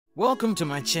Welcome to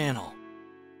my channel.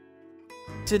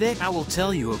 Today I will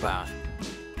tell you about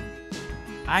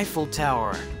Eiffel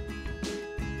Tower.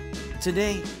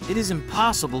 Today, it is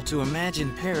impossible to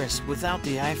imagine Paris without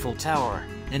the Eiffel Tower,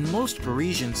 and most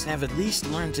Parisians have at least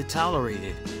learned to tolerate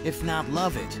it, if not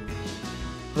love it.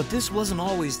 But this wasn't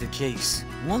always the case.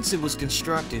 Once it was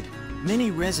constructed,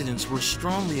 many residents were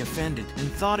strongly offended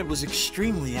and thought it was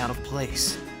extremely out of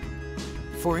place.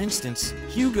 For instance,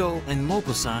 Hugo and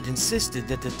Maupassant insisted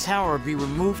that the tower be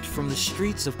removed from the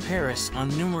streets of Paris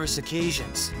on numerous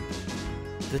occasions.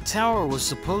 The tower was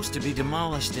supposed to be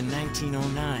demolished in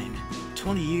 1909,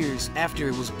 20 years after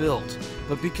it was built,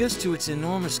 but because to its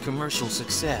enormous commercial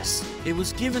success, it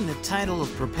was given the title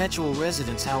of perpetual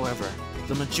residence. However,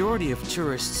 the majority of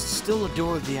tourists still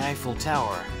adore the Eiffel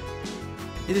Tower.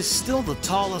 It is still the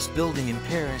tallest building in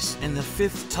Paris and the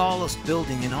fifth tallest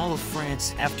building in all of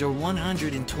France after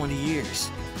 120 years.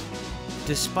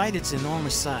 Despite its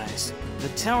enormous size, the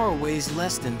tower weighs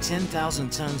less than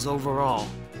 10,000 tons overall,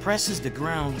 presses the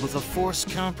ground with a force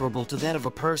comparable to that of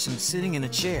a person sitting in a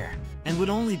chair, and would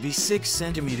only be 6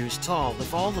 centimeters tall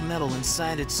if all the metal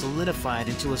inside it solidified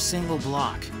into a single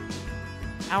block.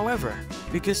 However,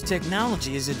 because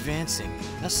technology is advancing,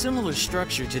 a similar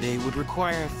structure today would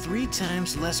require 3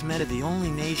 times less metal. The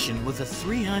only nation with a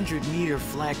 300-meter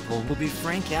flagpole will be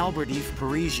Frank Albert Yves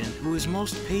Parisian, who is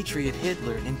most patriot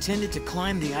Hitler intended to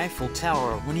climb the Eiffel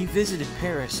Tower when he visited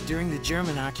Paris during the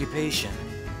German occupation.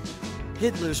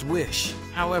 Hitler's wish,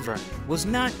 however, was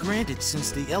not granted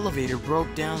since the elevator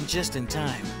broke down just in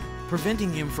time,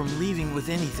 preventing him from leaving with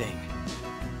anything.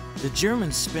 The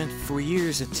Germans spent 4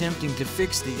 years attempting to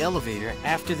fix the elevator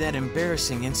after that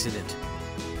embarrassing incident.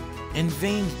 In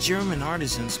vain, German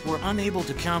artisans were unable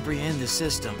to comprehend the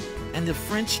system, and the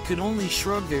French could only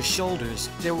shrug their shoulders.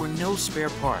 There were no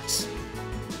spare parts.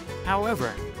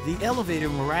 However, the elevator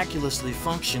miraculously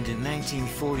functioned in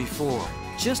 1944,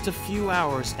 just a few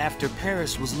hours after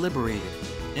Paris was liberated,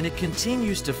 and it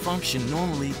continues to function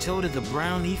normally to the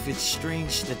brown Eiffel. It's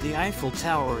strange that the Eiffel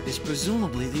Tower is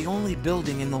presumably the only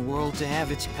building in the world to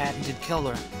have its patented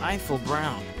color, Eiffel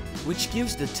Brown, which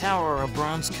gives the tower a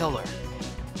bronze color.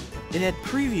 It had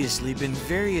previously been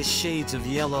various shades of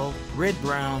yellow,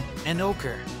 red-brown, and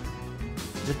ochre.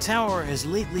 The tower has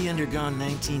lately undergone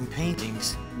 19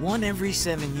 paintings, one every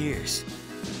 7 years.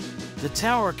 The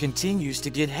tower continues to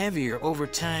get heavier over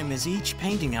time as each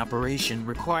painting operation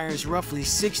requires roughly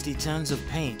 60 tons of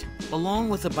paint, along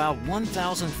with about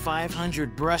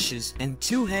 1,500 brushes and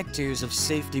 2 hectares of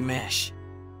safety mesh.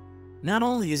 Not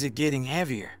only is it getting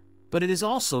heavier, but it is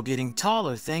also getting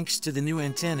taller thanks to the new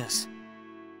antennas.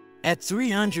 At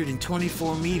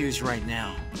 324 meters right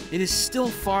now, it is still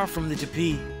far from the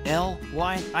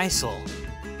Eiffel.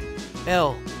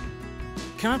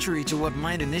 Contrary to what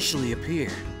might initially appear,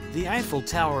 the Eiffel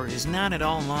Tower is not at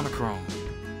all monochrome.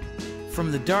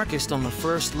 From the darkest on the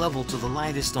first level to the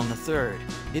lightest on the third,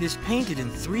 it is painted in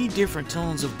 3 different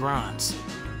tones of bronze.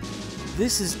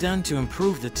 This is done to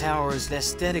improve the tower's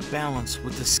aesthetic balance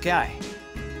with the sky.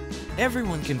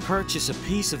 Everyone can purchase a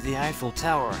piece of the Eiffel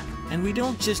Tower, and we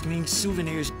don't just mean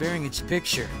souvenirs bearing its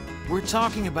picture. We're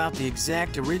talking about the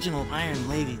exact original Iron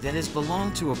Lady that has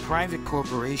belonged to a private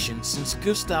corporation since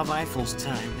Gustave Eiffel's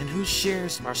time and whose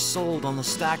shares are sold on the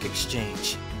stock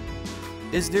exchange.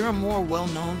 Is there a more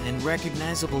well-known and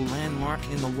recognizable landmark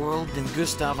in the world than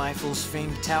Gustave Eiffel's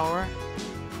famed tower?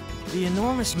 The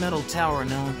enormous metal tower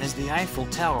known as the Eiffel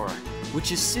Tower,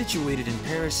 which is situated in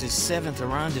Paris's 7th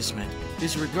arrondissement,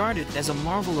 is regarded as a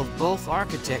marvel of both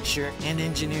architecture and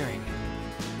engineering.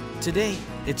 Today,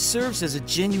 it serves as a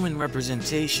genuine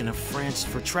representation of France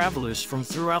for travelers from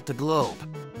throughout the globe.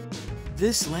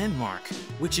 This landmark,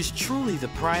 which is truly the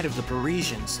pride of the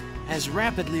Parisians, has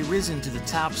rapidly risen to the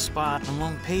top spot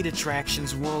among paid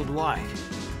attractions worldwide.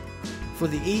 For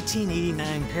the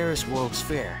 1889 Paris World's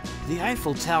Fair, the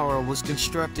Eiffel Tower was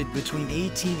constructed between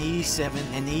 1887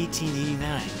 and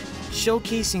 1889,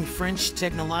 showcasing French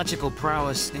technological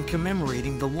prowess and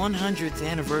commemorating the 100th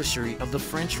anniversary of the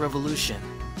French Revolution.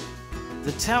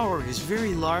 The tower is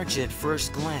very large at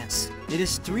first glance. It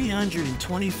is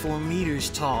 324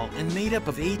 meters tall and made up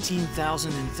of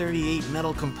 18,038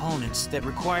 metal components that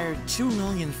required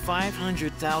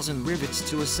 2,500,000 rivets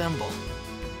to assemble.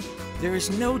 There is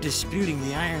no disputing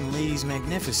the Iron Lady's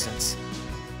magnificence.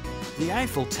 The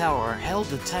Eiffel Tower held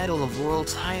the title of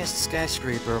world's highest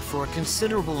skyscraper for a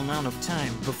considerable amount of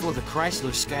time before the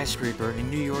Chrysler skyscraper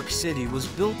in New York City was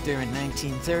built there in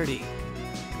 1930.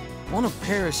 One of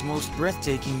Paris' most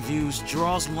breathtaking views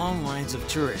draws long lines of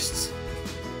tourists.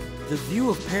 The view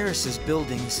of Paris's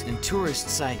buildings and tourist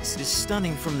sites is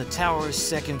stunning from the tower's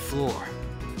 2nd floor.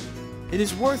 It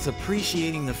is worth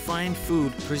appreciating the fine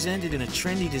food presented in a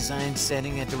trendy design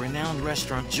setting at the renowned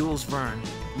restaurant Jules Verne,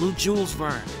 Le Jules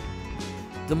Verne.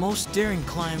 The most daring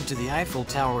climb to the Eiffel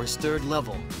Tower's third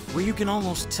level, where you can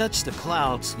almost touch the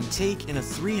clouds and take in a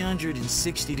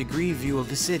 360-degree view of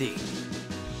the city.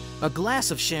 A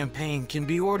glass of champagne can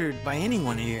be ordered by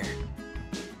anyone here.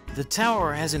 The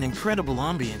tower has an incredible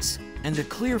ambience, and the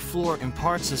clear floor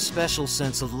imparts a special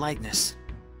sense of lightness.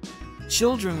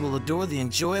 Children will adore the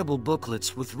enjoyable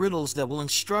booklets with riddles that will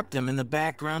instruct them in the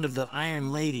background of the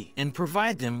Iron Lady and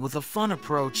provide them with a fun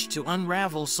approach to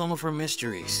unravel some of her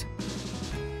mysteries.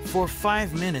 For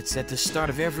 5 minutes at the start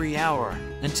of every hour,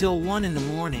 until 1 in the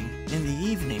morning, in the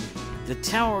evening, the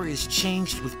tower is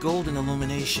changed with golden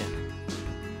illumination.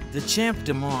 The Champ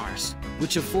de Mars,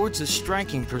 which affords a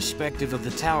striking perspective of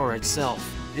the tower itself,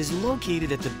 is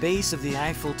located at the base of the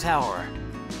Eiffel Tower.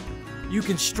 You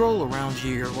can stroll around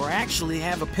here or actually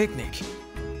have a picnic.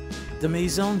 The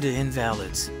Maison des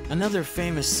Invalides, another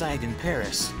famous site in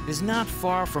Paris, is not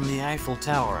far from the Eiffel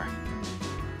Tower.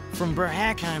 From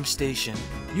Berghackheim station,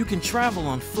 you can travel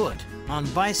on foot, on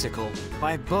bicycle,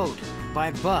 by boat,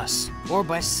 by bus, or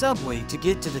by subway to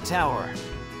get to the tower.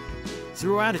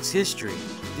 Throughout its history,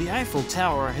 the Eiffel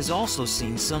Tower has also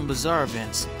seen some bizarre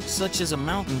events, such as a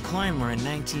mountain climber in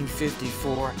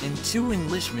 1954 and 2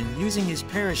 Englishmen using his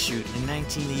parachute in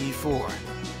 1984.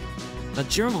 A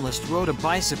journalist rode a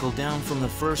bicycle down from the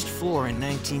first floor in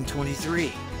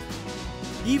 1923.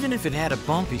 Even if it had a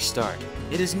bumpy start,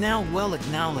 it is now well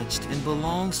acknowledged and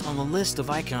belongs on the list of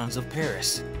icons of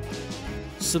Paris.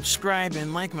 Subscribe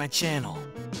and like my channel.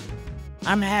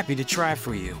 I'm happy to try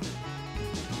for you.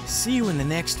 See you in the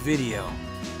next video.